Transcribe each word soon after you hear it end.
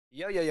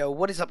Yo,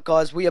 what is up,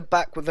 guys? We are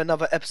back with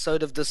another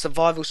episode of the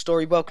survival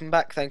story. Welcome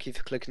back. Thank you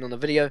for clicking on the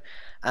video.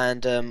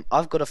 And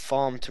I've got a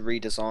farm to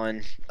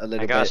redesign a I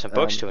little got bit. some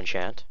books to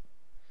enchant.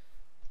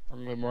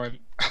 I'm gonna mine.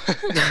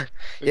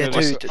 Yeah,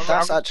 dude, I'm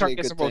that's gonna try actually and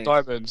a get some good more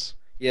thing. diamonds.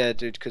 Yeah,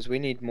 dude, because we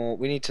need more.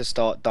 We need to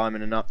start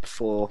diamonding up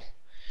for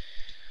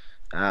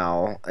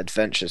our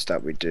adventures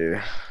that we do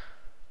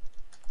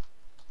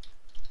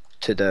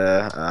to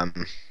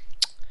the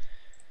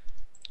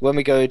when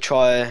we go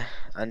try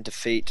and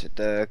defeat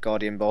the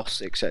guardian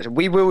boss, etc.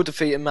 We will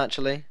defeat him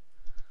actually.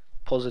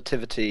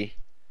 Positivity.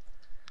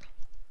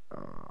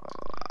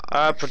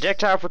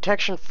 Projectile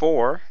protection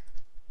 4.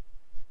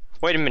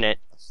 Wait a minute.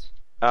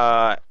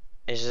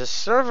 Is the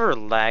server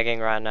lagging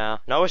right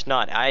now? No, it's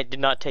not. I did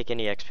not take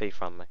any XP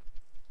from me.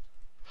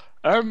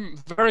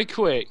 Very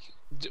quick.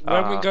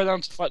 When we Uh, go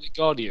down to fight the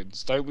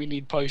guardians, don't we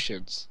need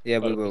potions? Yeah,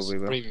 we Like, will. We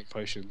will. breathing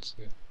potions.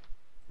 Yeah.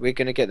 We're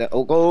gonna get that.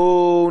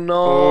 Oh no!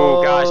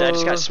 oh, guys, I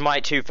just got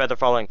Smite 2, Feather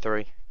Falling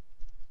 3.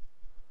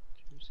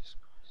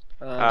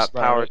 Power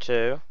Smite.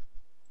 2.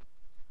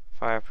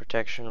 Fire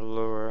Protection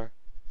Lure.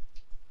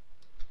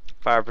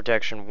 Fire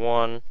Protection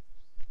 1.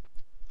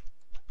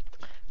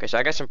 Okay, so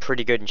I got some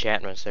pretty good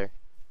enchantments there.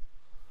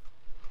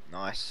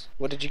 Nice.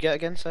 What did you get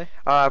again? Say.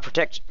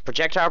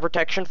 Projectile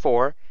Protection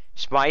 4.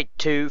 Smite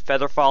 2,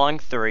 Feather Falling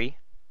 3.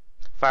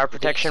 Fire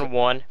Protection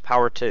 1,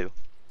 Power 2.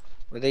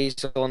 Were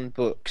these on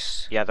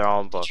books? Yeah, they're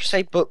all in Did you books.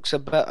 say books are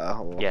better?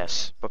 Or...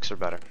 Yes, books are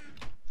better.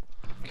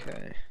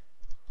 Okay.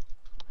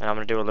 And I'm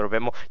gonna do a little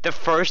bit more. The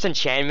first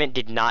enchantment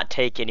did not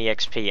take any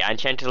XP. I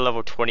enchanted to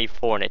level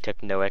 24 and it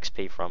took no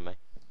XP from me.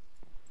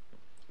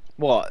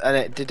 What?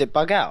 And did it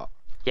bug out?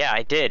 Yeah,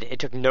 I did. It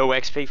took no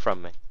XP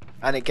from me.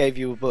 And it gave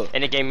you a book.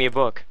 And it gave me a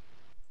book.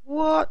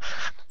 What?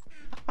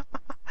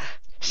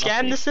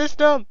 Scam the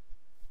system!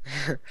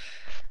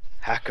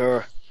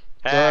 Hacker.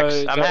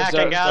 Hacks. I'm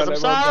hacking, guys. I'm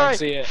sorry.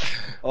 See it.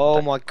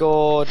 Oh my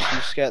god! You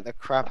scared the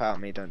crap out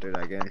of me. Don't do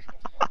that again.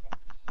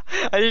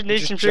 I just need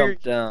Just some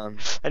jump down.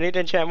 I need to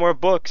enchant more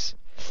books.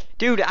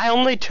 Dude, I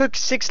only took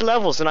 6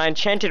 levels and I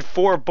enchanted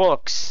 4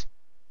 books.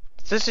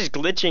 This is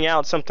glitching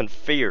out something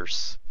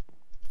fierce.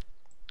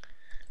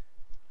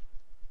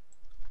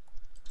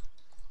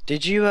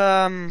 Did you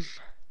have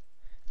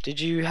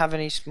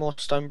any more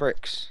stone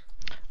bricks?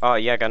 Oh,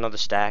 yeah, I got another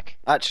stack.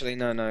 Actually,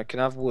 no. Can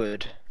I have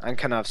wood? And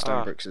can I have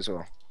stone Oh. bricks as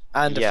well?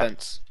 And a Yeah.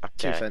 fence.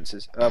 Two Okay.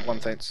 fences. One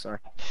fence. Sorry.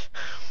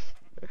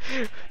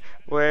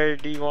 Where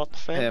do you want the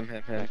fence?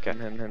 Him. Okay.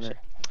 Him.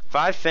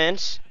 5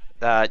 fence,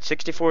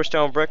 64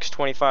 stone bricks,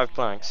 25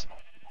 planks.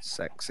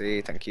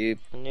 Sexy, thank you.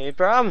 No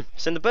problem.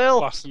 Send the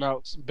bill. Busting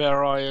out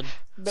bare iron.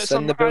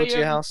 Send the bill to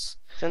your house.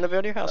 Send the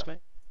bill to your house, mate.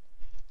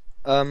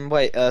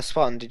 Wait,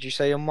 Spartan, did you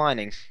say you're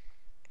mining?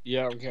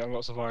 Yeah, I'm getting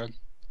lots of iron.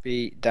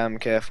 Be damn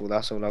careful,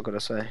 that's all I gotta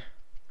say.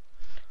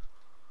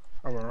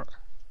 I'm alright.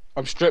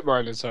 I'm strip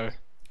mining, so.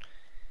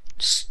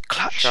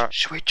 Clutch, Sure.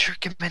 should we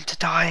trick him into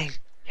dying?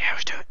 Yeah,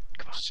 let's do it.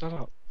 Come on. Shut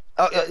up.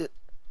 Oh,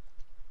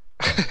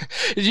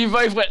 You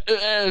both went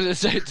at the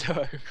same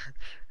time.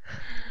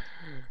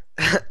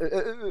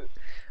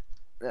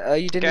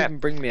 you didn't Okay. even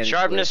bring me any.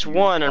 Sharpness wood,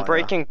 1, you liar.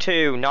 unbreaking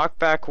 2,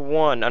 knockback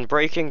 1,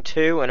 unbreaking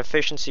 2, and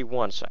efficiency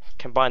 1. So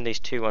combine these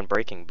 2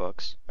 unbreaking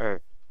books. You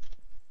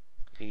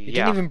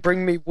Yeah. didn't even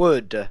bring me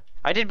wood.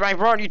 I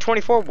brought you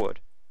 24 wood.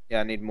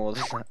 Yeah, I need more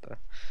than that though.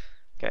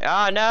 Okay.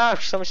 Ah, no!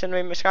 Someone send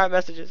me Skype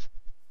messages.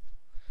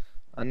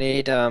 I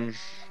need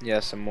yeah,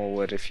 some more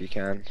wood if you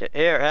can. Okay,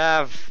 here,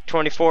 have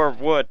 24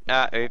 wood.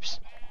 Ah, oops.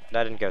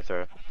 That didn't go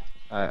through.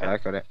 I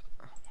got it.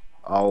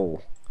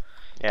 Oh,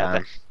 Yeah,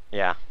 damn.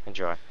 yeah,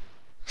 enjoy.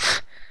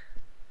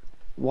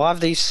 Why have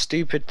these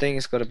stupid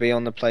things got to be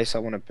on the place I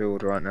want to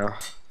build right now?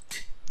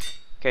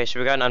 Okay, so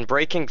we got an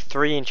unbreaking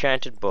 3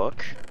 enchanted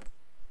book.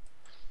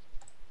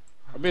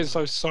 I'm being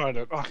so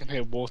silent. I can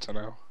hear water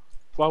now.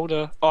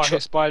 Boulder. Oh, I hear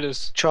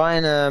spiders. Try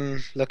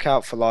and look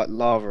out for like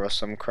lava or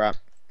some crap.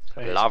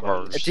 I hear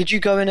Lovers. spiders. Did you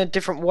go in a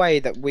different way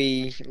that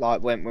we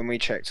like went when we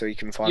checked so you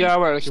can find? Yeah, I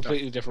went a stuff?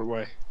 completely different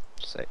way.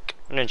 Sick.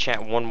 I'm gonna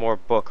enchant one more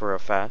book real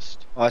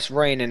fast. Oh, it's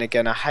raining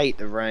again. I hate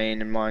the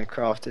rain in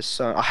Minecraft. It's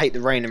so. I hate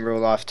the rain in real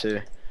life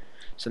too.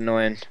 It's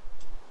annoying.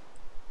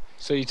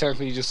 So you're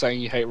technically just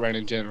saying you hate rain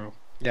in general.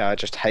 Yeah, I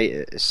just hate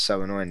it. It's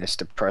so annoying. It's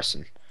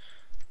depressing.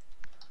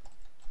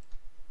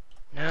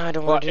 No, I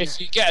don't But want to. if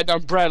you get an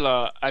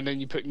umbrella and then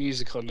you put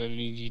music on and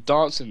you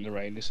dance in the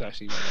rain, it's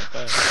actually not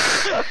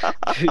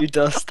that Who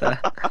does that?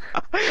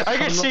 I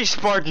can see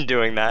Spartan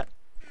doing that.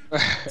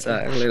 bad.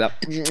 Exactly like.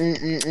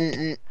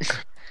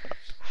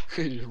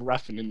 Just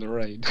rapping in the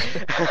rain.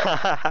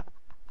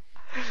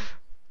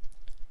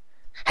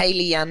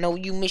 Haley, I know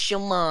you miss your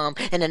mom,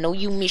 and I know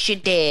you miss your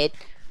dad.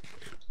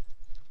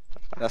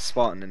 That's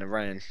Spartan in the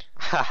rain.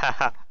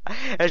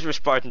 That's what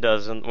Spartan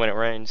does when it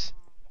rains.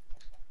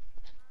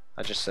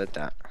 I just said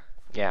that.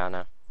 Yeah, I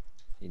know.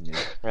 You knew.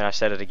 And I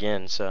said it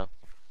again, so.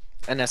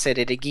 And I said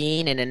it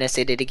again, and then I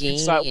said it again.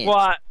 It's like,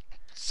 what?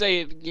 Say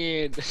it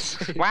again.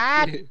 Say it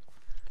What? again.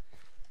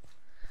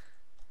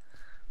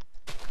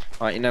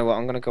 Right, you know what?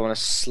 I'm gonna go on a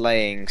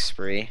slaying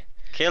spree.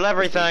 Kill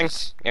everything,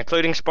 Please.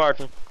 including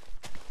Spartan.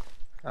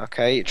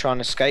 Okay, you're trying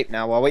to escape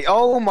now, are we?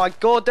 Oh my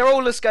god, they're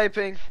all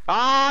escaping!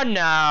 Oh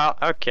no.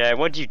 Okay,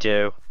 what'd you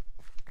do?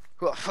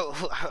 Yeah,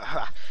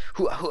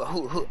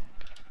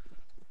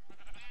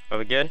 Are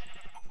we good?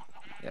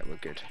 we're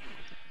good.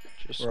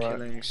 Just Right.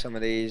 killing some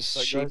of these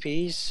Right, guys.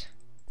 sheepies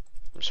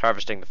I'm just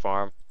harvesting the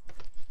farm.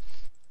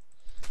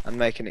 and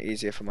making it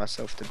easier for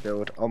myself to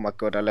build. Oh my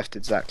god, I left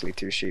exactly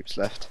 2 sheeps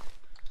left.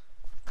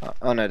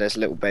 Oh no, there's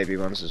little baby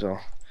ones as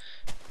well.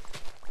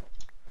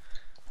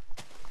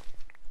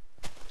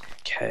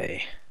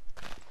 Okay.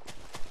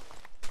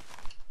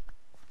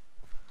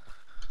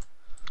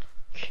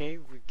 Okay,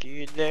 we're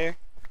good there.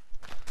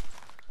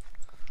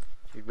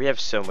 Dude, we have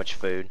so much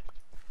food.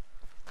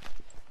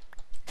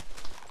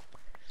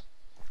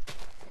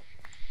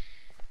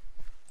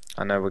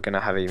 I know we're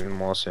gonna have even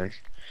more soon.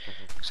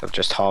 So I've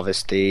just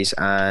harvested these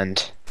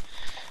and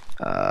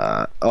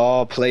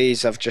oh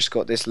please, I've just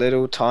got this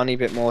little tiny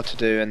bit more to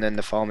do and then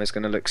the farm is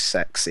gonna look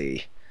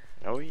sexy.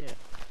 Oh yeah.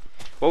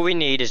 What we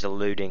need is a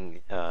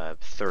looting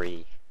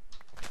 3.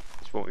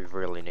 That's what we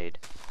really need.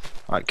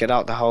 Alright, get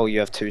out the hole, you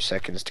have 2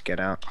 seconds to get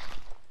out.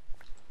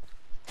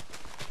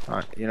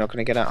 Alright, you're not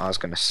gonna get out? I was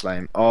gonna slay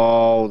him.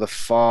 Oh, the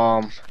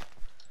farm.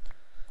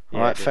 Yeah,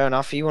 Alright, dude. fair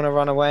enough. You wanna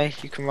run away?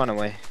 You can run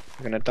away.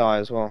 You're gonna die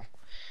as well.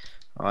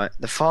 Alright,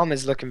 the farm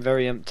is looking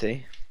very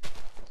empty.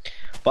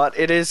 But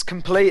it is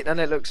complete and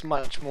it looks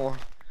much more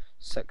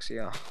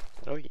sexier.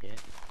 Oh yeah.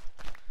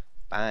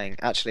 Bang.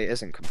 Actually, it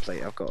isn't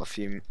complete. I've got a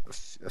few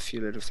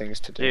little things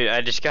to do. Dude,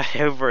 I just got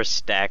over a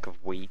stack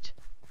of wheat.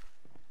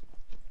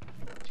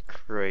 It's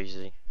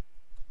crazy.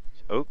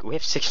 Oak? We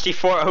have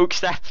 64 oak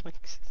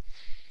saplings.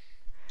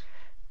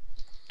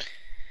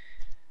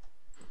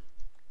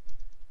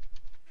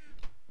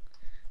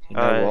 You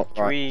know what?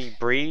 Do Right. we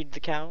breed the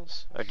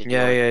cows? Or did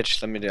Yeah, you yeah,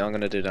 just let me do it. I'm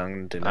gonna do that. I'm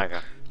gonna do that.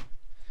 Okay.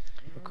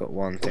 I've got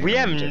one thing. We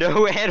I'm have gonna do.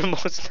 no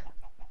animals.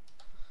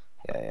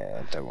 Yeah,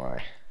 yeah, don't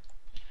worry.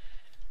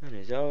 That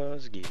is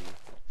always good.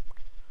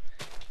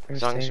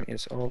 As long as- Everything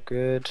is all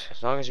good.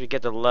 As long as we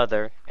get the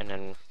leather and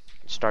then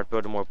start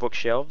building more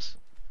bookshelves.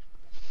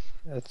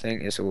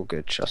 Everything is all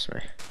good, trust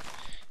me.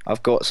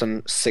 I've got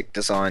some sick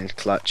design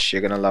clutch.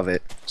 You're gonna love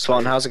it.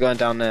 Swan, how's it going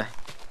down there?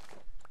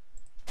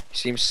 He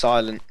seems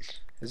silent.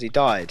 Has he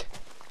died?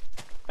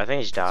 I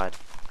think he's died.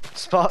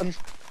 Spartan?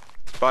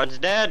 Spartan's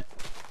dead.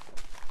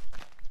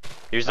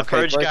 Here's the Okay,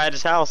 purge break- guy at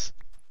his house.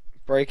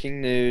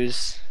 Breaking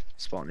news.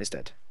 Spartan is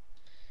dead.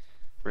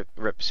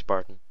 Rip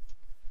Spartan.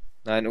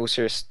 No, in all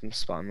seriousness,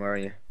 Spartan, where are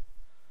you?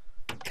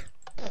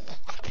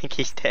 I think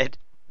he's dead.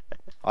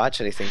 I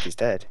actually think he's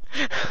dead.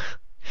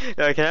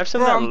 No, can I have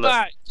some Bro, of that? I'm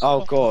back.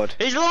 Oh god.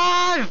 He's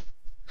alive!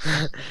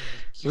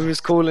 We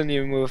was calling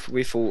you and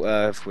we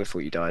thought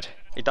you died.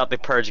 You thought the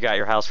purge guy at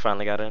your house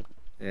finally got in?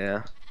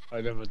 Yeah.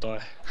 I never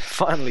die.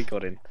 Finally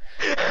got in.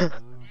 Can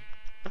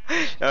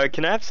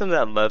I have some of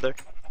that leather?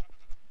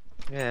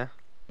 Yeah.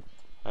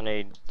 I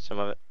need some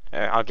of it.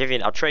 I'll give you.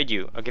 I'll trade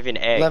you. I'll give you an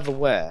egg. Leather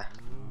where?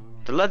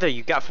 The leather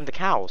you got from the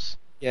cows.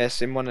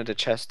 Yes, in one of the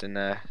chests in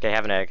there. Okay,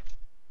 have an egg.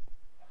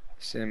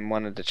 It's in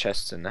one of the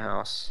chests in the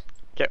house.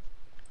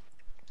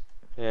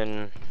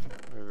 And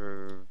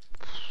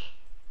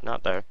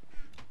not there.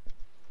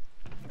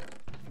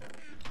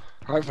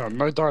 I haven't found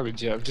no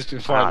diamonds yet. I've just been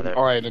finding there-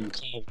 iron and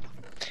coal.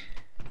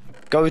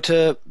 Go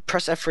to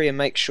press F3 and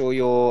make sure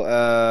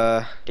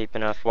you're Deep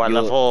enough. What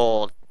You're-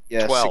 level?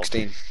 yeah 12.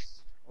 16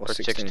 or Or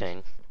 16.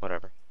 16.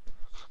 Whatever.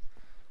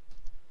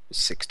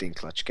 16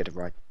 clutch, get it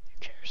right. Who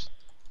cares?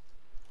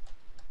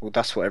 Well,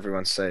 that's what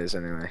everyone says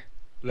anyway.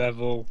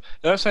 Level.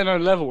 They don't say no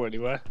level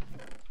anywhere.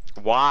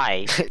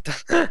 Why?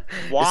 It's the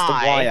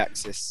Why?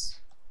 Y-axis.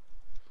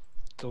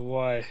 The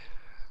Y.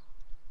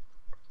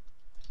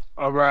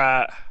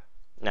 Alright.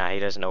 Nah, he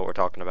doesn't know what we're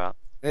talking about.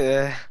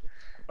 Yeah.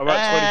 I'm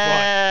at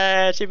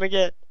 25. Achievement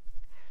get.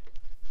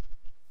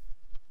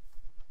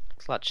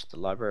 Clutch, the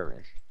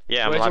librarian.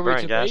 Yeah, I'm a Where's your librarian,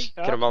 way to guys. be,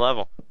 huh? Get him a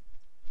level.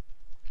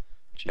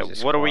 Yeah,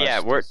 Jesus what are we Christ.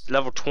 at? We're at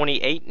level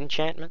 28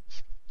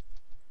 enchantments.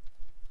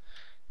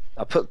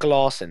 I put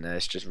glass in there,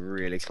 it's just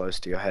really close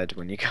to your head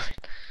when you go in.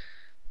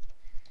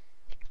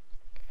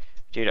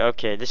 Dude,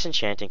 okay, this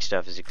enchanting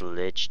stuff is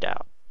glitched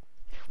out.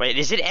 Wait,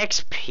 is it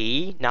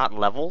XP, not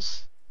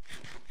levels?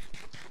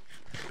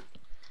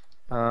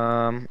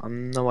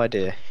 I'm no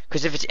idea.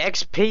 Because if it's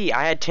XP,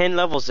 I had 10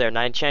 levels there, and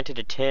I enchanted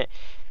a 10,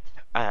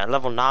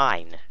 level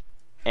 9.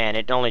 And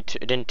it only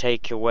it didn't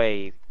take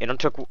away, it only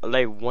took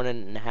away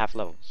 1.5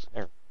 levels.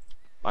 Or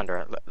under,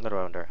 a little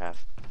under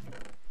half.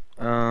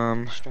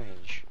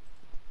 Strange.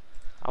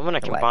 I'm gonna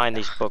combine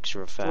these books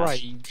real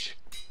fast. Range.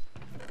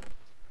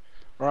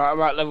 Right, I'm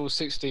at level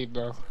 16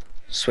 now.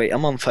 Sweet,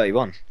 I'm on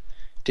 31.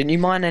 Didn't you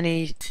mine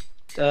any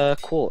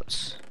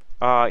quartz?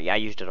 Yeah, I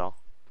used it all.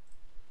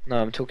 No,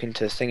 I'm talking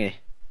to Thingy.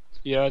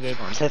 Yeah, I did.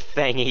 It's a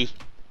thingy.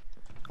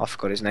 I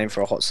forgot his name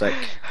for a hot sec.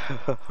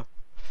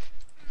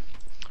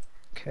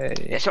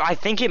 Okay. So I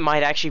think it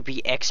might actually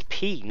be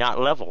XP, not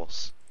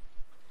levels.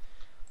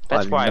 I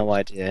That's have why. no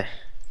idea.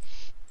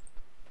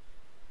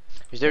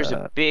 'Cause there's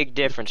a big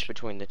difference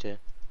between the two.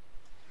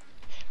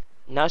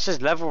 Now it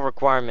says level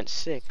requirement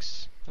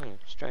 6.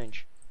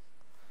 Strange.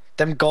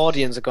 Them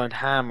Guardians are going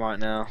ham right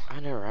now. I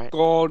know, right?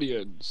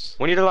 Guardians.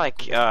 We need to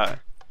like edit.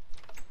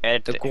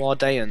 The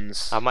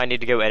Guardians. I might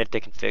need to go edit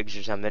the configs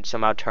or something.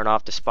 Somehow turn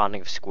off the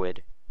spawning of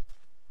squid.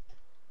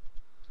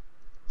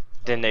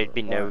 Then there'd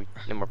be no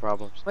more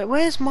problems. Wait,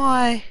 where's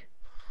my?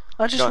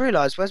 I just Go on.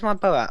 realised. Where's my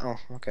bow at? Oh,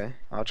 okay.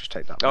 I'll just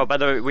take that. Oh, One. by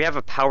the way, we have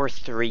a Power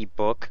 3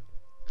 book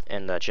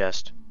in the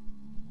chest.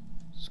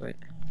 Sweet.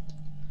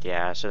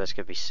 Yeah, so that's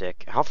gonna be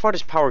sick. How far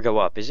does power go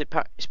up? Is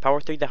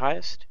Power 3 the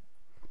highest?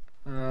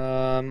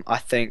 I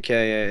think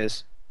yeah, it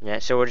is. Yeah,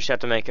 so we'll just have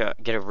to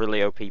get a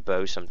really OP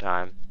bow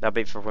sometime. That'll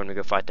be for when we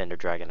go fight the Ender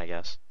Dragon, I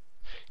guess.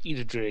 Eat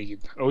a dragon.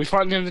 Are we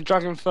fighting the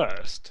dragon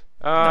first?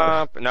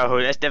 No,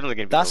 that's definitely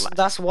gonna be the last.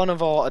 That's one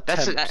of our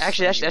attempts. That's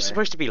anyway.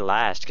 supposed to be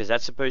last, because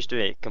that's supposed to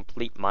be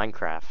complete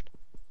Minecraft.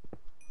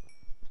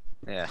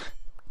 Yeah.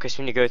 Because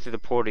when you go through the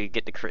portal, you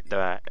get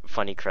the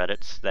funny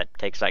credits that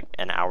takes like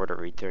an hour to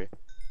read through.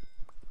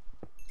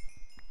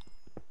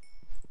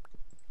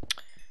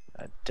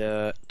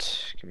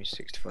 Dirt. Give me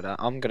 60 for that.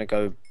 I'm gonna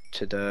go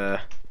to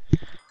the.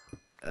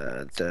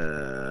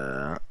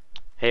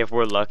 Hey, if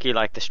we're lucky,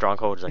 like the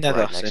stronghold is like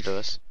Never right next seen. to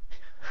us.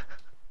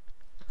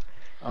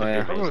 Oh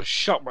yeah. I'm gonna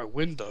shut my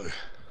window.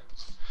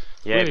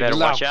 Yeah, Really you better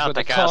loud watch out. for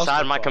the That guy outside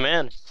caster might come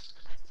in.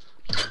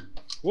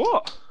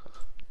 What?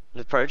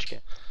 The approach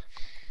kit.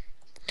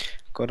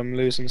 God, I'm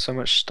losing so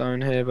much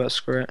stone here, but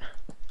screw it.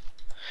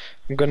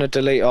 I'm gonna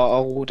delete our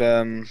old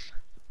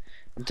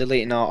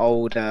deleting our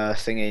old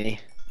thingy,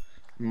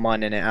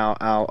 mining it out,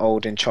 our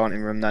old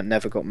enchanting room that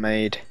never got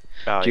made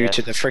Oh due yeah.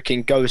 to the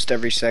freaking ghost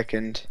every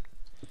second.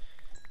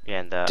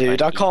 Yeah, and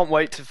Dude, I can't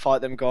wait to fight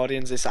them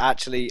guardians. It's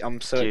actually,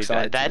 I'm so Dude,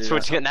 excited. that's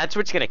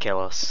what's gonna kill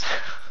us.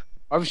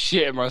 I'm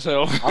shitting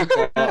myself.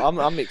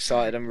 I'm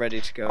excited. I'm ready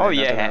to go. Oh in.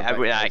 I don't know yeah, about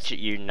you guys. actually,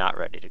 you're not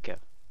ready to go.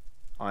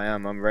 I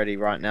am. I'm ready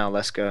right now.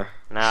 Let's go.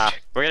 Nah,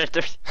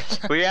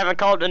 we haven't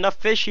caught enough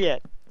fish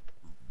yet.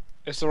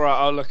 It's alright.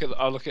 I'll look at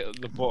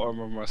the bottom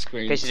of my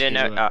screen. In case you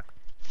didn't know,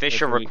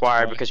 fish are if we need to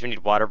required fight. because we need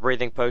water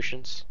breathing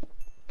potions.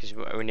 Because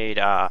we need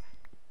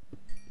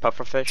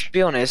puffer fish. To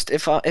be honest,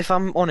 if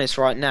I'm honest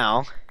right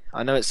now,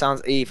 I know it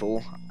sounds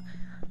evil.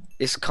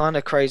 It's kind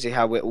of crazy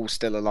how we're all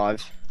still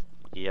alive.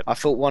 Yep. I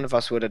thought one of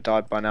us would have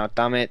died by now.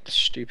 Damn it,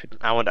 stupid.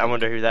 I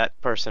wonder who that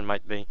person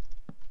might be.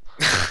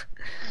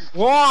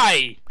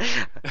 Why?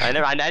 I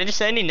didn't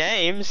say any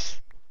names.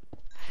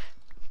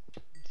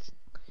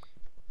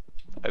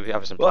 I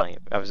was implying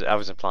it. I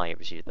was implying it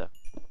was you though.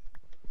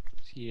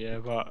 Yeah,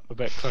 but I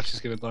bet Clutch is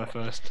gonna die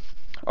first.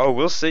 Oh,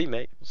 we'll see,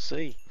 mate. We'll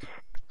see.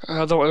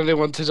 I don't want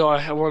anyone to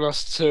die. I want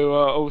us to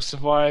all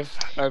survive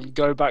and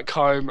go back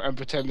home and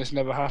pretend this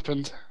never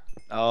happened.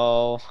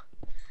 Oh,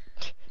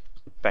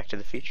 Back to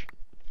the future.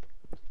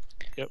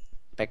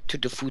 back to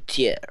the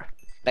future.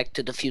 Back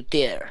to the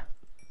future.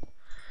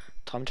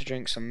 Time to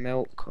drink some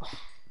milk.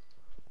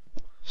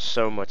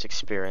 So much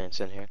experience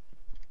in here.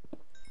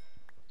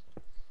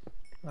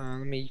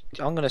 I'm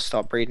gonna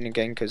start breeding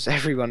again because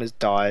everyone has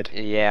died.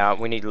 Yeah,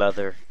 we need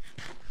leather.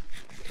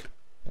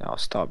 Yeah, I'll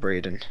start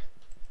breeding.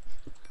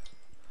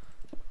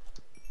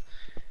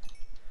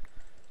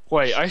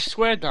 Wait, I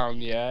swear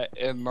down, yeah,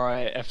 in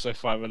my episode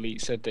 5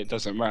 Elite said that it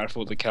doesn't matter if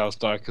all the cows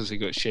die because they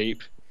got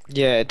sheep.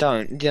 Yeah, it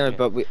don't. Yeah, Yeah.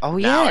 but we. Oh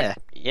Now yeah.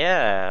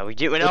 Yeah, we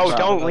do. No, Good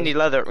don't. We job. need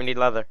leather. We need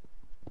leather.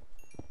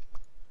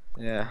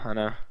 Yeah, I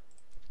know.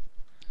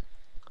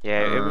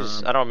 Yeah, it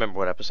was. I don't remember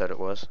what episode it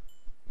was.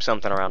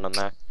 Something around on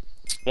there.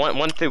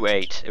 1 through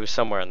 8. It was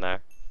somewhere in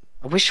there.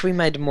 I wish we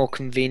made a more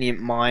convenient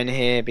mine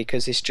here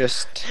because it's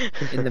just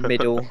in the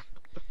middle.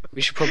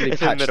 We should probably In the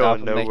patch it middle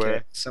up of and make nowhere.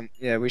 it some.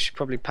 Yeah, we should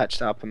probably patch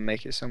that up and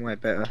make it somewhere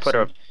better. Put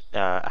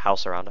a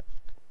house around it.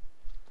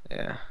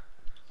 Yeah.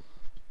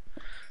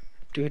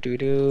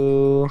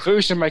 Do. So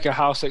we should make a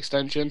house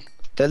extension.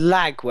 The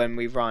lag when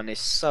we run is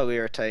so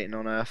irritating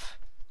on Earth,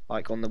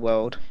 like on the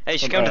world. Hey, you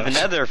should On come to the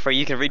Earth. Nether for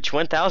you can reach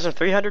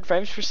 1,300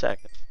 frames per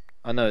second.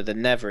 I know the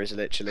Nether is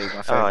literally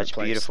my favorite Oh, it's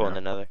place beautiful in now.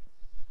 the Nether.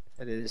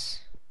 It is.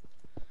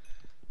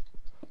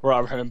 Right,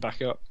 I'm heading back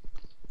up.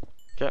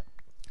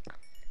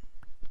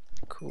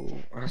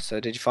 Cool. So,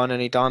 did you find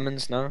any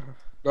diamonds? No.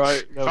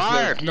 Right, there was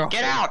Fire! nothing.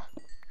 Get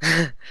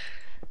out!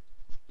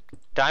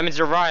 Diamonds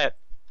are riot.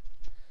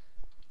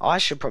 I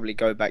should probably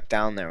go back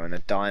down there on a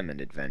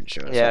diamond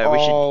adventure. Yeah, we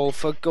should- Oh,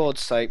 for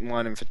God's sake,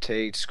 mining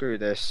fatigued. Screw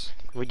this.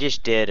 We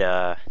just did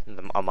a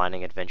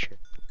mining adventure.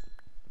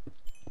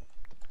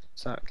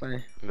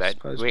 Exactly. But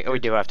Suppose we we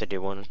did. do have to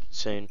do one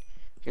soon.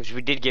 Because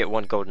we did get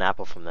 1 golden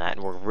apple from that,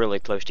 and we're really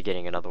close to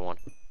getting another one.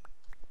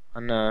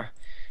 I know.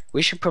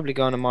 We should probably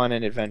go on a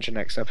mining adventure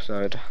next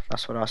episode.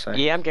 That's what I say.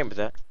 Yeah, I'm game with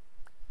that.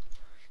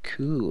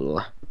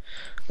 Cool.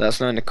 Let us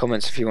know in the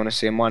comments if you want to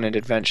see a mining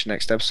adventure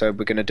next episode.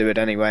 We're gonna do it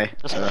anyway.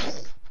 So.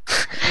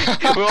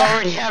 We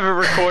already have it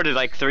recorded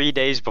like 3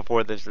 days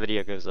before this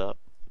video goes up.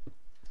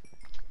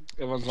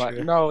 Everyone's like,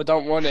 Sure. no, I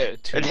don't want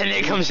it. And then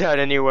it comes out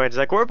anyway. It's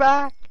like, we're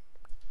back!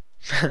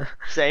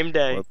 Same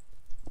day. Well,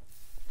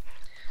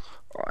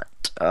 Right.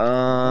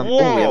 Oh, we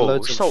have Whoa!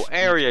 loads So of...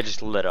 area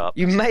just lit up.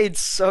 You made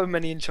so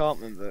many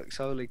enchantment books.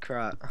 Holy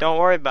crap. Don't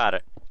worry about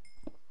it.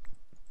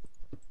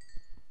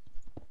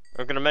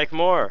 We're gonna make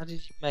more. How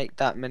did you make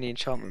that many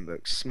enchantment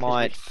books? 'Cause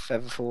Smite,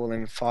 feather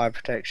falling, fire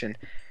protection.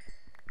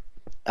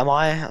 Am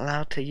I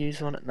allowed to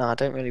use one? No, I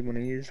don't really want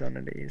to use one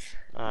of these.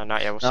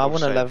 Not yet. We'll, No, I we'll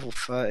want a save. level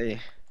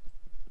 30.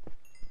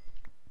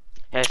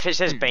 And if it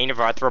says Bane of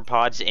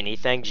Arthropods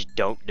anything, just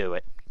don't do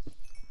it.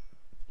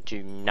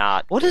 Do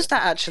not. What do does it.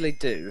 that actually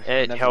do?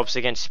 It helps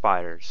against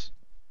spiders.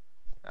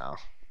 Oh,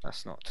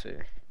 that's not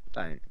too.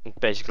 Don't.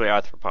 Basically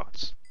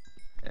arthropods.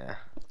 Yeah.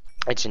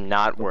 It's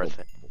not worth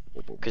it.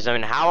 Because, I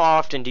mean, how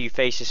often do you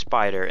face a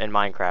spider in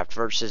Minecraft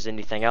versus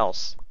anything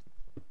else?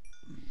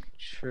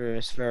 True,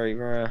 it's very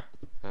rare.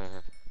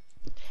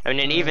 I mean,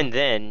 and even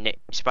then,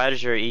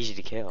 spiders are easy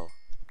to kill.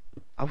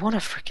 I want a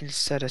freaking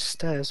set of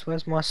stairs.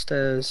 Where's my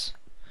stairs?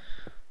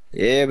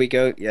 Here we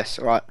go. Yes,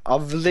 right.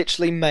 I've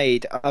literally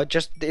made.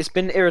 It's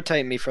been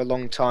irritating me for a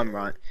long time,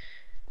 right?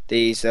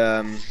 These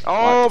Oh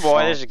like boy,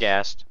 farm- there's a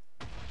ghast.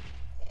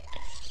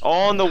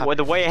 On the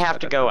happy way I have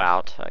to to go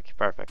out. Okay,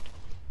 perfect.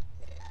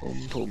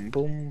 Boom, boom,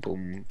 boom,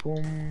 boom,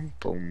 boom,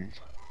 boom.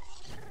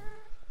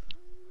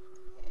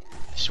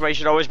 This way you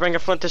should always bring a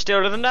flint to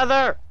steel to the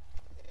nether.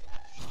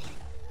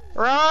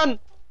 Run!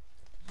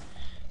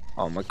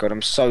 Oh my god,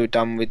 I'm so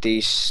done with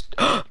these.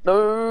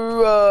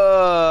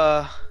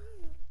 No.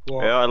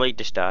 What? Oh, Elite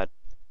just died.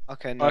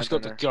 Okay, I no, just no,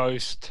 got the no.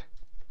 ghost.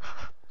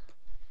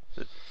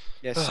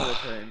 Yeah, sword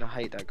pain. I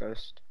hate that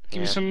ghost. Give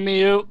me Yeah. some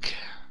milk.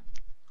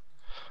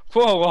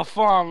 Whoa, I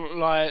found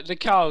like the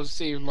cows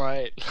seem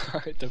like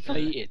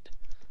depleted.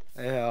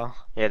 Yeah.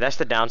 Yeah, that's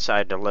the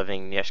downside to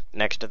living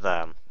next to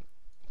the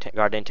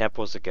Guardian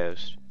Temple is the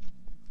ghost.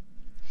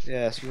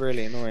 Yeah, it's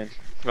really annoying.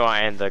 Well,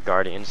 and the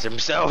Guardians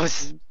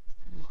themselves.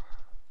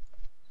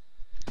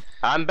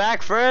 I'm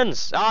back,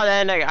 friends! Oh,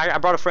 and I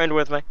brought a friend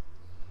with me.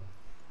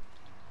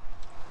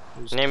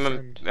 Who's the Name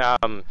him,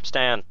 friend?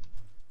 Stan.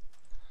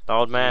 The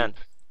old man.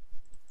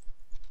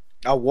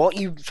 Oh, what?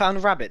 You found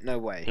a rabbit? No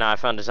way. No, I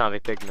found a zombie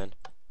pigman.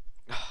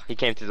 He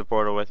came through the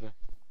portal with me.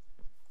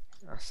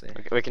 I see.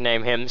 We can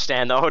name him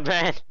Stan the old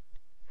man.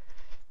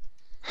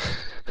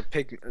 The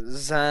pig.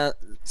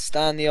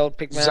 Stan the old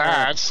pig man.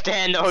 Zad.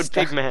 Stan the old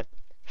Stan. pigman.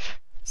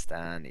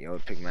 Stan the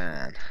old pig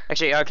man.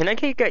 Actually, can I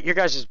get your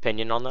guys'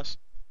 opinion on this?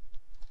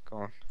 Go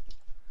on.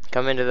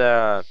 Come into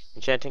the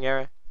enchanting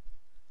area.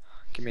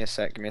 Give me a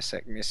sec. Give me a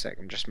sec. Give me a sec.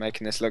 I'm just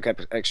making this look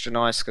extra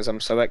nice because I'm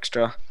so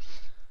extra.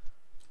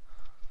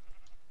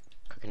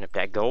 Cooking up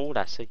that gold,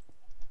 I see.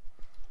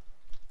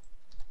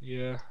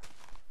 Yeah.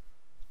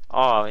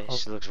 Oh,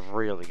 this looks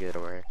really good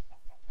over here.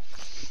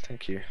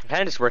 Thank you. I'm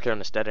kind of just working on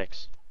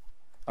aesthetics.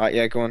 Alright,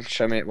 yeah, go on.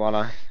 Show me it while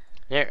I.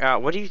 Yeah,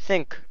 what do you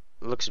think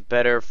looks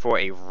better for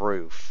a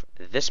roof?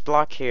 This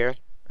block here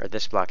or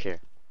this block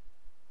here?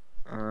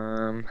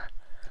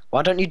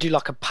 Why don't you do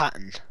like a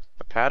pattern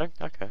A pattern?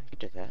 Okay, you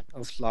can do that.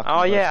 of like?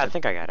 Oh yeah, I birthday-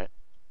 think I got it.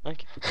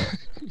 Okay.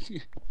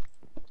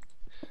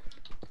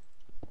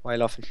 Why are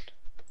you laughing?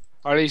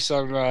 I need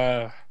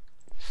some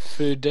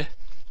food.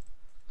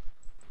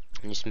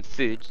 Need some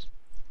food.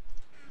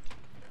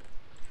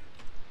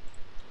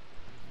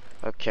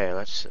 Okay,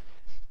 let's see.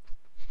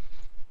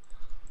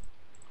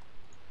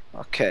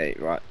 Okay,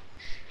 right.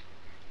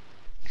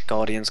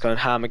 Guardian's going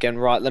ham again.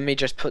 Right, let me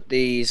just put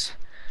these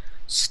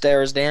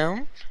stairs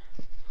down.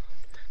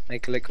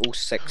 Make it look all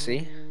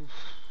sexy.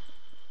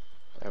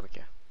 There we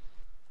go.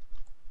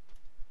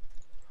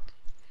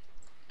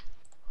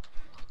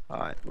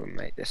 Alright, we'll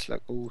make this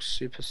look all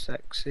super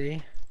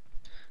sexy.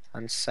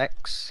 And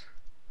sex.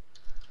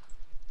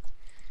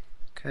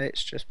 Okay,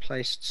 it's just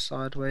placed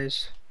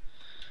sideways.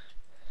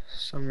 For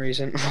some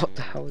reason. What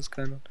the hell is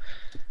going on?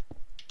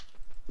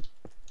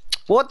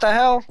 What the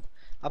hell?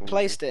 I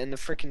placed it and the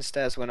freaking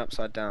stairs went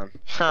upside down.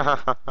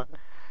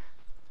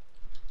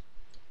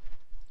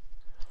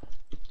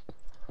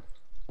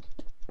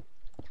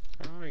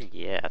 Oh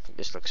yeah, I think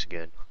this looks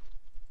good.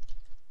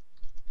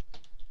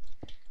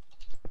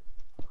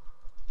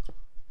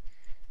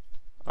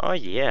 Oh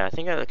yeah, I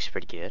think that looks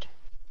pretty good.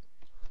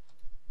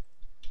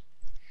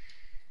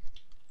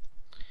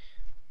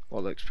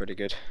 What looks pretty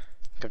good.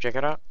 Come check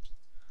it out.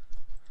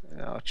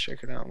 Yeah, I'll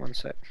check it out in 1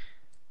 sec.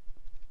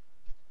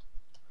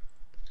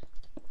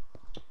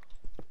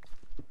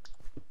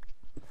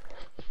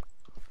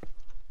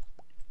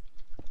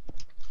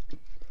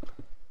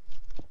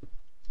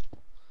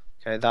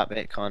 Okay, that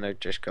bit kind of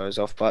just goes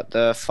off, but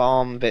the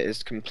farm bit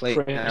is complete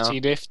now. Pretty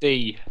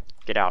nifty.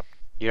 Get out.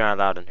 You're not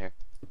allowed in here.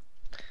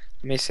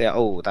 Let me see.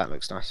 Oh, that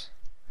looks nice.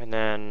 And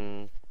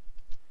then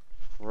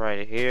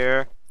right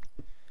here.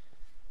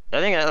 I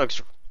think that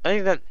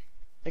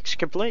looks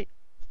complete.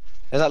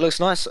 Yeah, that looks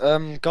nice.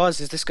 Guys,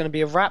 is this going to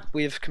be a wrap?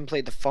 We've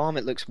completed the farm.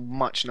 It looks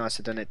much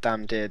nicer than it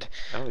damn did.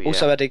 Oh yeah.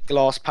 Also added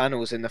glass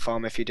panels in the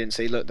farm. If you didn't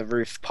see, look, the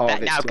roof part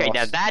of it's okay, now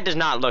glass. that does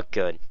not look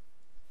good.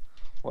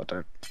 What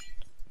don't?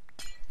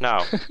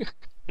 No.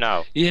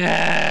 No.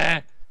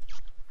 Yeah.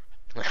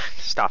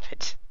 Stop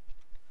it.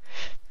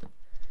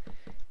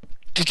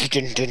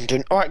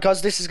 Alright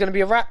guys, this is going to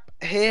be a wrap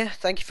here.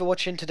 Thank you for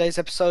watching today's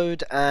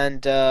episode,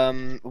 and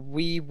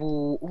we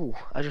will... Ooh,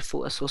 I just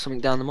thought I saw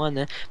something down the mine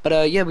there.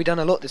 But yeah, we've done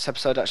a lot this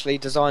episode actually,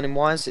 designing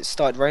wise. It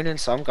started raining,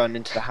 so I'm going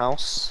into the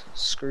house.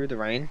 Screw the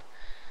rain.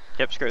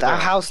 Yep, screw Our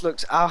that. house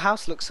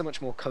looks so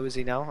much more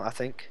cozy now, I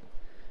think.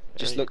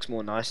 Just looks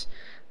more nice.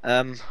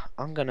 I'm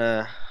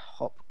gonna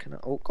hop. Can I...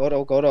 Oh god,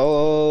 oh god,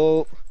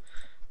 oh!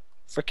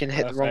 Freaking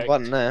hit the wrong Perfect.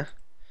 button there.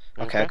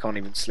 Okay, I can't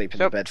even sleep in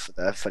the bed for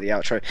the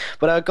outro.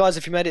 But guys,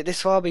 if you made it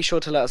this far, be sure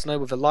to let us know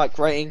with a like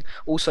rating.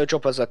 Also,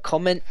 drop us a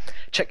comment.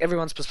 Check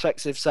everyone's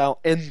perspectives out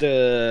in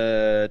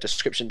the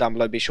description down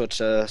below. Be sure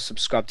to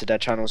subscribe to their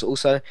channels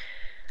also.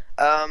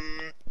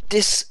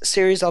 This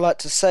series, I like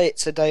to say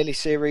it's a daily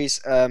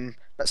series.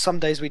 But some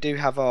days we do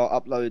have our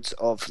uploads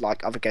of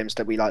like other games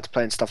that we like to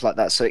play and stuff like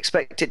that. So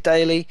expect it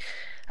daily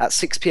at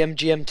 6 p.m.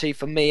 GMT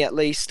for me at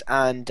least,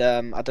 and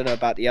I don't know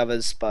about the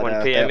others, but 1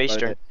 they p.m. upload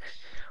Eastern. it.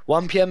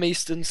 1 p.m.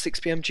 Eastern, 6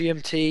 p.m.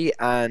 GMT,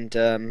 and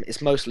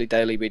it's mostly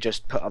daily. We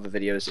just put other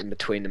videos in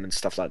between them and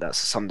stuff like that.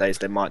 So some days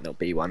there might not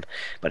be one,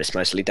 but it's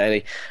mostly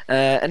daily.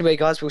 Anyway,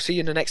 guys, we'll see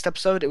you in the next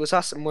episode. It was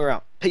us, and we're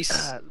out.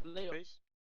 Peace. Leo.